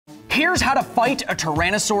Here's how to fight a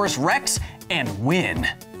Tyrannosaurus Rex and win.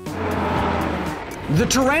 The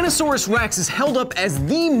Tyrannosaurus Rex is held up as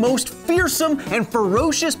the most fearsome and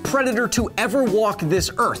ferocious predator to ever walk this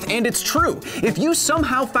earth, and it's true. If you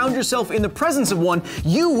somehow found yourself in the presence of one,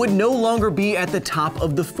 you would no longer be at the top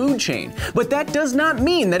of the food chain. But that does not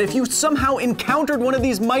mean that if you somehow encountered one of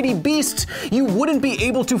these mighty beasts, you wouldn't be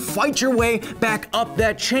able to fight your way back up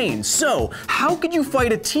that chain. So, how could you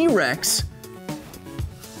fight a T-Rex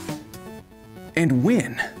and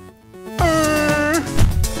win?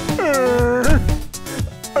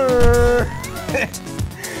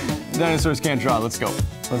 Dinosaurs can't draw. Let's go.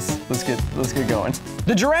 Let's get going.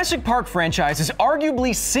 The Jurassic Park franchise is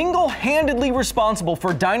arguably single-handedly responsible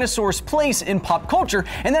for dinosaurs' place in pop culture,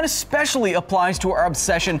 and that especially applies to our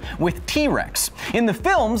obsession with T-Rex. In the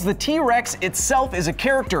films, the T-Rex itself is a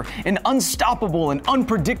character, an unstoppable and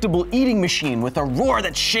unpredictable eating machine with a roar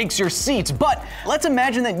that shakes your seats. But let's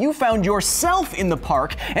imagine that you found yourself in the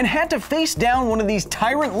park and had to face down one of these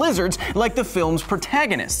tyrant lizards like the film's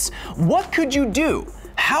protagonists. What could you do?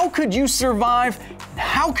 How could you survive?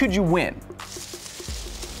 How could you win?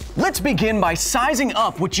 Let's begin by sizing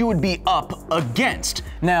up what you would be up against.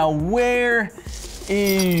 Now, where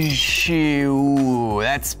is she? Ooh,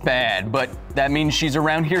 that's bad, but that means she's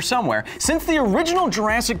around here somewhere. Since the original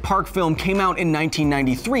Jurassic Park film came out in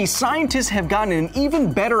 1993, scientists have gotten an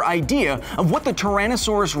even better idea of what the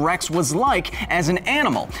Tyrannosaurus Rex was like as an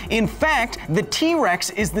animal. In fact, the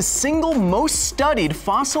T-Rex is the single most studied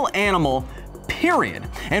fossil animal, period.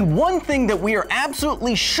 And one thing that we are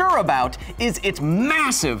absolutely sure about is its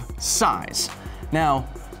massive size. Now,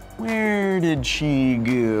 where did she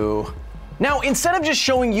go? Now, instead of just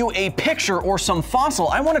showing you a picture or some fossil,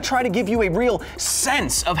 I want to try to give you a real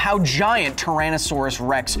sense of how giant Tyrannosaurus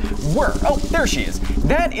Rex were. Oh, there she is.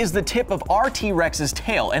 That is the tip of our T-Rex's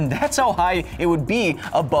tail, and that's how high it would be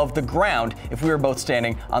above the ground if we were both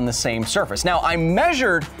standing on the same surface. Now, I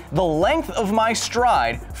measured the length of my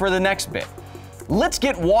stride for the next bit. Let's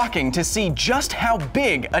get walking to see just how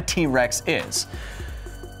big a T-Rex is.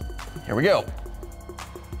 Here we go.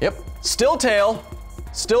 Yep, still tail,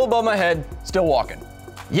 still above my head, still walking.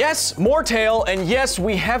 Yes, more tail, and yes,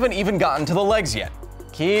 we haven't even gotten to the legs yet.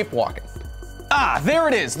 Keep walking. Ah, there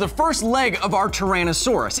it is, the first leg of our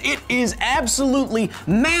Tyrannosaurus. It is absolutely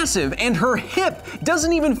massive, and her hip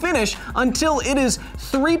doesn't even finish until it is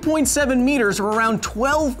 3.7 meters or around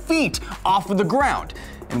 12 feet off of the ground.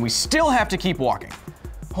 And we still have to keep walking.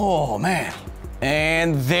 Oh man.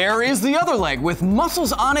 And there is the other leg with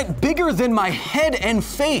muscles on it bigger than my head and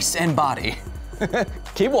face and body.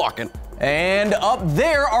 Keep walking. And up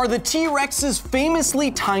there are the T-Rex's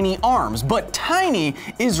famously tiny arms, but tiny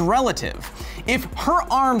is relative. If her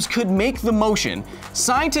arms could make the motion,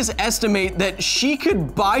 scientists estimate that she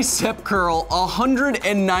could bicep curl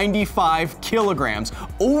 195 kilograms,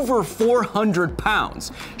 over 400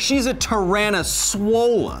 pounds. She's a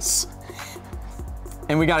Tyrannosaurus.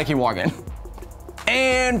 And we gotta keep walking.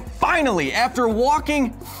 And finally, after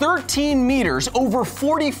walking 13 meters, over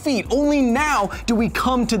 40 feet, only now do we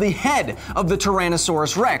come to the head of the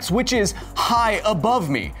Tyrannosaurus Rex, which is high above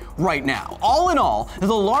me right now. All in all,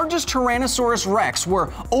 the largest Tyrannosaurus Rex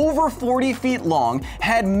were over 40 feet long,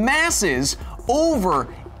 had masses over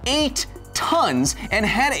 8 tons, and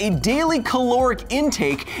had a daily caloric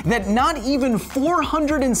intake that not even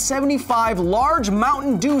 475 large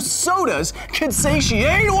Mountain Dew sodas could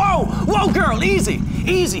satiate. Whoa, whoa girl, easy,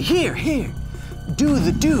 easy, here, do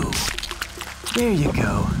the do. There you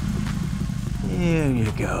go, there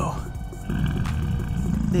you go,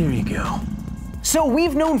 there you go. So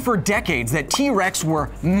we've known for decades that T-Rex were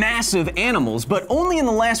massive animals, but only in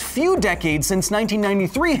the last few decades since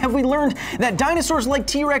 1993 have we learned that dinosaurs like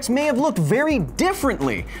T-Rex may have looked very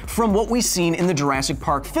differently from what we've seen in the Jurassic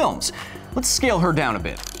Park films. Let's scale her down a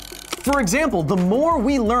bit. For example, the more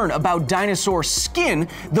we learn about dinosaur skin,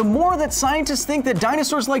 the more that scientists think that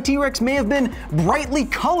dinosaurs like T-Rex may have been brightly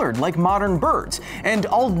colored like modern birds. And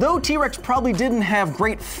although T-Rex probably didn't have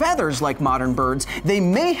great feathers like modern birds, they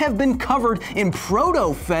may have been covered in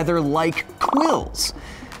proto-feather-like quills.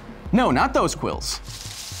 No, not those quills.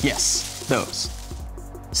 Yes, those.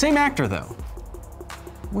 Same actor though.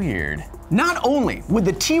 Weird. Not only would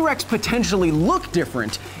the T-Rex potentially look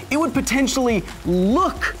different, it would potentially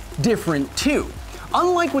look different too.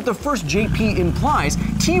 Unlike what the first JP implies,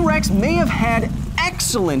 T-Rex may have had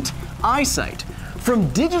excellent eyesight. From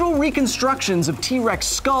digital reconstructions of T-Rex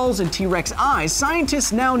skulls and T-Rex eyes,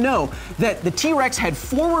 scientists now know that the T-Rex had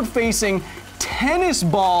forward-facing, tennis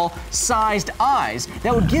ball-sized eyes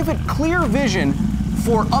that would give it clear vision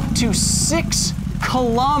for up to 6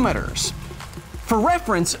 kilometers. For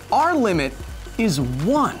reference, our limit is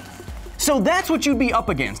 1. So that's what you'd be up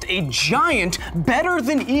against, a giant, better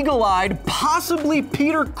than eagle-eyed, possibly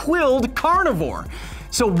Peter Quilled carnivore.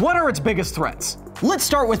 So what are its biggest threats? Let's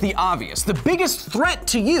start with the obvious. The biggest threat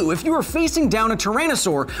to you if you were facing down a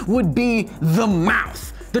Tyrannosaur would be the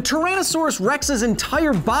mouth. The Tyrannosaurus Rex's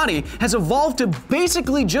entire body has evolved to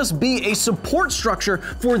basically just be a support structure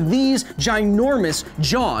for these ginormous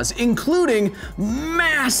jaws, including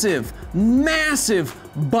massive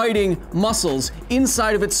biting muscles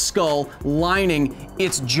inside of its skull lining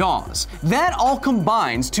its jaws. That all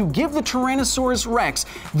combines to give the Tyrannosaurus Rex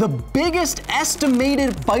the biggest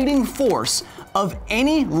estimated biting force of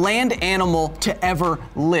any land animal to ever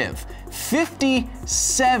live.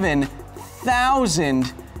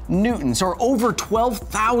 57,000 newtons, or over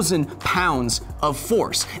 12,000 pounds of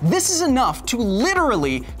force. This is enough to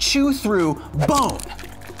literally chew through bone.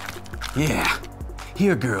 Yeah,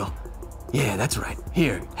 here girl. Yeah, that's right.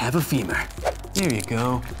 Here, have a femur. There you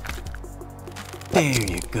go. There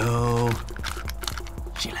you go.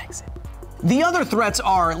 She likes it. The other threats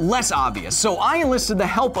are less obvious, so I enlisted the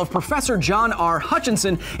help of Professor John R.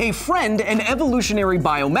 Hutchinson, a friend and evolutionary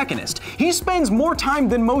biomechanist. He spends more time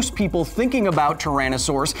than most people thinking about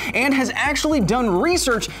tyrannosaurs and has actually done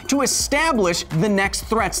research to establish the next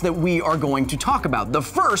threats that we are going to talk about. The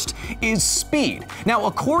first is speed. Now,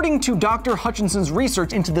 according to Dr. Hutchinson's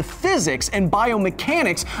research into the physics and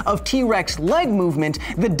biomechanics of T-Rex leg movement,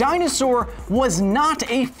 the dinosaur was not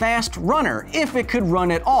a fast runner, if it could run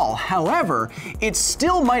at all. However, it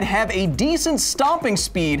still might have a decent stomping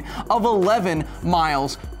speed of 11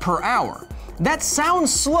 miles per hour. That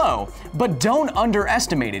sounds slow, but don't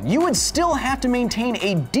underestimate it. You would still have to maintain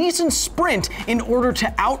a decent sprint in order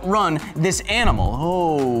to outrun this animal.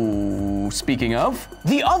 Oh, speaking of.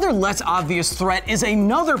 The other less obvious threat is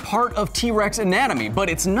another part of T-Rex anatomy, but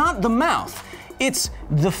it's not the mouth, it's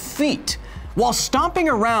the feet. While stomping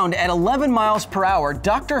around at 11 miles per hour,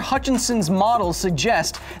 Dr. Hutchinson's models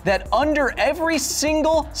suggest that under every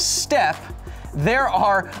single step, there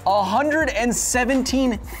are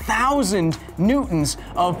 117,000 newtons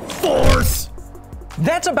of force.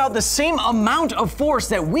 That's about the same amount of force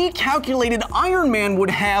that we calculated Iron Man would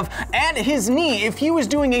have at his knee if he was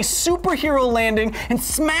doing a superhero landing and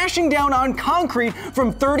smashing down on concrete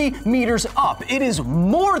from 30 meters up. It is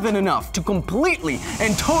more than enough to completely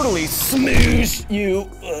and totally smoosh you.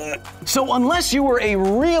 So unless you were a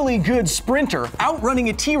really good sprinter, outrunning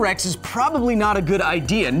a T-Rex is probably not a good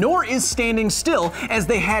idea, nor is standing still, as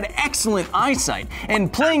they had excellent eyesight.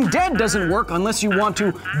 And playing dead doesn't work unless you want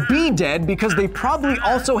to be dead, because they probably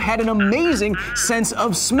also had an amazing sense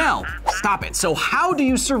of smell. Stop it. So how do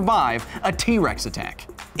you survive a T-Rex attack?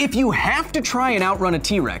 If you have to try and outrun a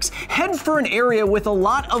T-Rex, head for an area with a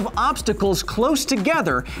lot of obstacles close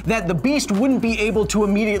together that the beast wouldn't be able to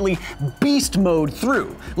immediately beast mode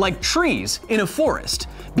through, like trees in a forest.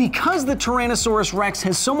 Because the Tyrannosaurus Rex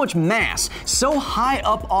has so much mass, so high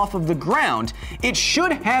up off of the ground, it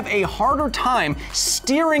should have a harder time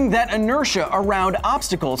steering that inertia around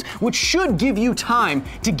obstacles, which should give you time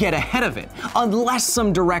to get ahead of it, unless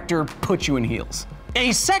some director puts you in heels.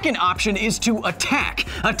 A second option is to attack.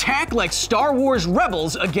 Attack like Star Wars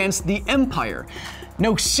Rebels against the Empire.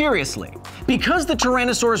 No, seriously. Because the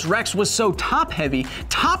Tyrannosaurus Rex was so top-heavy,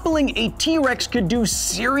 toppling a T-Rex could do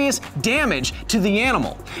serious damage to the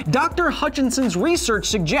animal. Dr. Hutchinson's research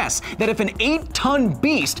suggests that if an 8-ton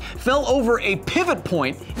beast fell over a pivot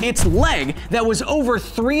point, its leg that was over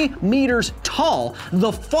 3 meters tall,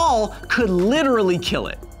 the fall could literally kill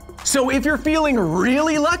it. So if you're feeling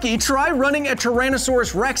really lucky, try running a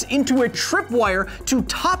Tyrannosaurus Rex into a tripwire to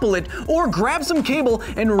topple it, or grab some cable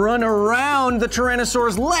and run around the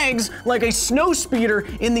Tyrannosaurus legs like a snowspeeder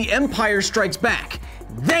in The Empire Strikes Back.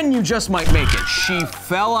 Then you just might make it. She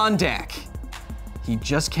fell on deck. He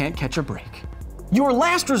just can't catch a break. Your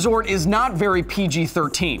last resort is not very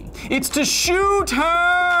PG-13. It's to shoot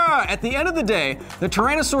her! At the end of the day, the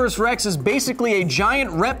Tyrannosaurus Rex is basically a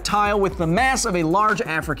giant reptile with the mass of a large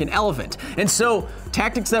African elephant. And so,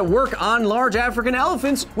 tactics that work on large African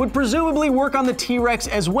elephants would presumably work on the T-Rex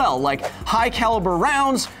as well, like high-caliber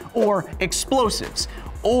rounds or explosives.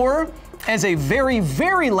 Or, as a very,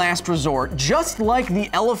 very last resort, just like the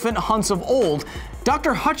elephant hunts of old,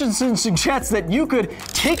 Dr. Hutchinson suggests that you could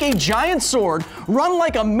take a giant sword, run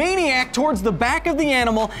like a maniac towards the back of the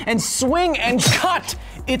animal, and swing and cut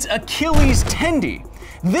its Achilles tendon.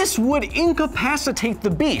 This would incapacitate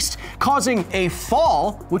the beast, causing a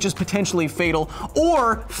fall, which is potentially fatal,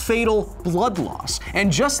 or fatal blood loss.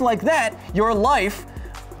 And just like that, your life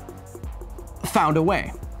found a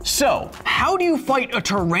way. So, how do you fight a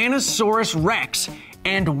Tyrannosaurus Rex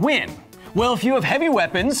and win? Well, if you have heavy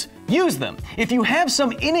weapons, use them. If you have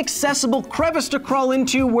some inaccessible crevice to crawl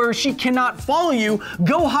into where she cannot follow you,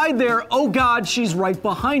 go hide there. Oh God, she's right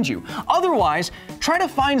behind you. Otherwise, try to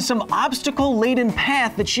find some obstacle-laden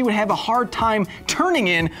path that she would have a hard time turning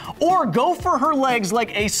in, or go for her legs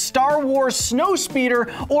like a Star Wars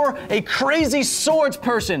snowspeeder or a crazy swords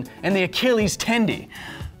person and the Achilles tendy.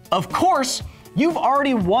 Of course, you've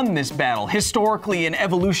already won this battle, historically and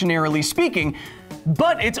evolutionarily speaking,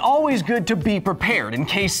 but it's always good to be prepared in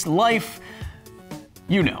case life,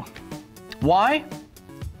 you know. Why?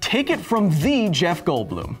 Take it from the Jeff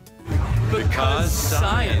Goldblum. Because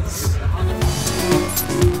science.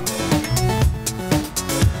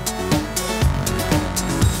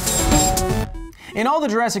 In all the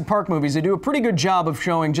Jurassic Park movies, they do a pretty good job of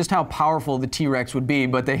showing just how powerful the T-Rex would be,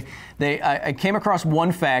 but I came across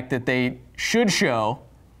one fact that they should show,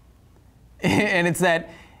 and it's that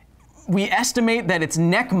we estimate that its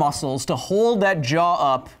neck muscles to hold that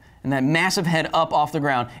jaw up and that massive head up off the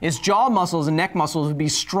ground, its jaw muscles and neck muscles would be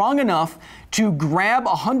strong enough to grab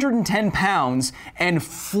 110 pounds and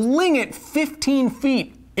fling it 15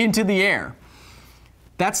 feet into the air.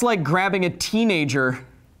 That's like grabbing a teenager,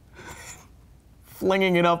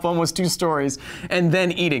 flinging it up almost 2 stories, and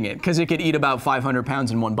then eating it, because it could eat about 500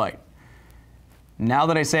 pounds in one bite. Now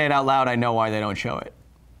that I say it out loud, I know why they don't show it.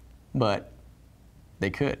 But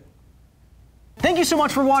they could. Thank you so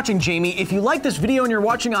much for watching, Jamie. If you like this video and you're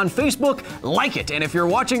watching on Facebook, like it. And if you're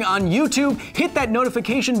watching on YouTube, hit that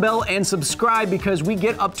notification bell and subscribe, because we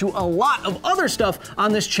get up to a lot of other stuff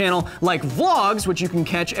on this channel, like vlogs, which you can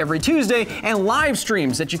catch every Tuesday, and live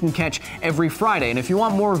streams that you can catch every Friday. And if you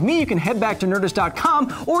want more of me, you can head back to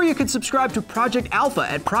nerdist.com, or you can subscribe to Project Alpha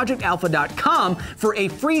at projectalpha.com for a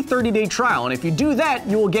free 30-day trial. And if you do that,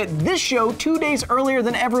 you will get this show 2 days earlier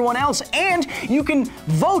than everyone else, and you can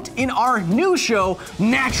vote in our new show,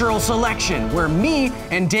 Natural Selection, where me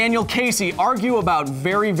and Daniel Casey argue about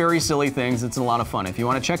very, very silly things. It's a lot of fun. If you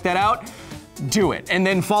want to check that out, do it. And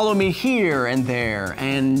then follow me here and there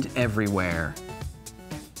and everywhere.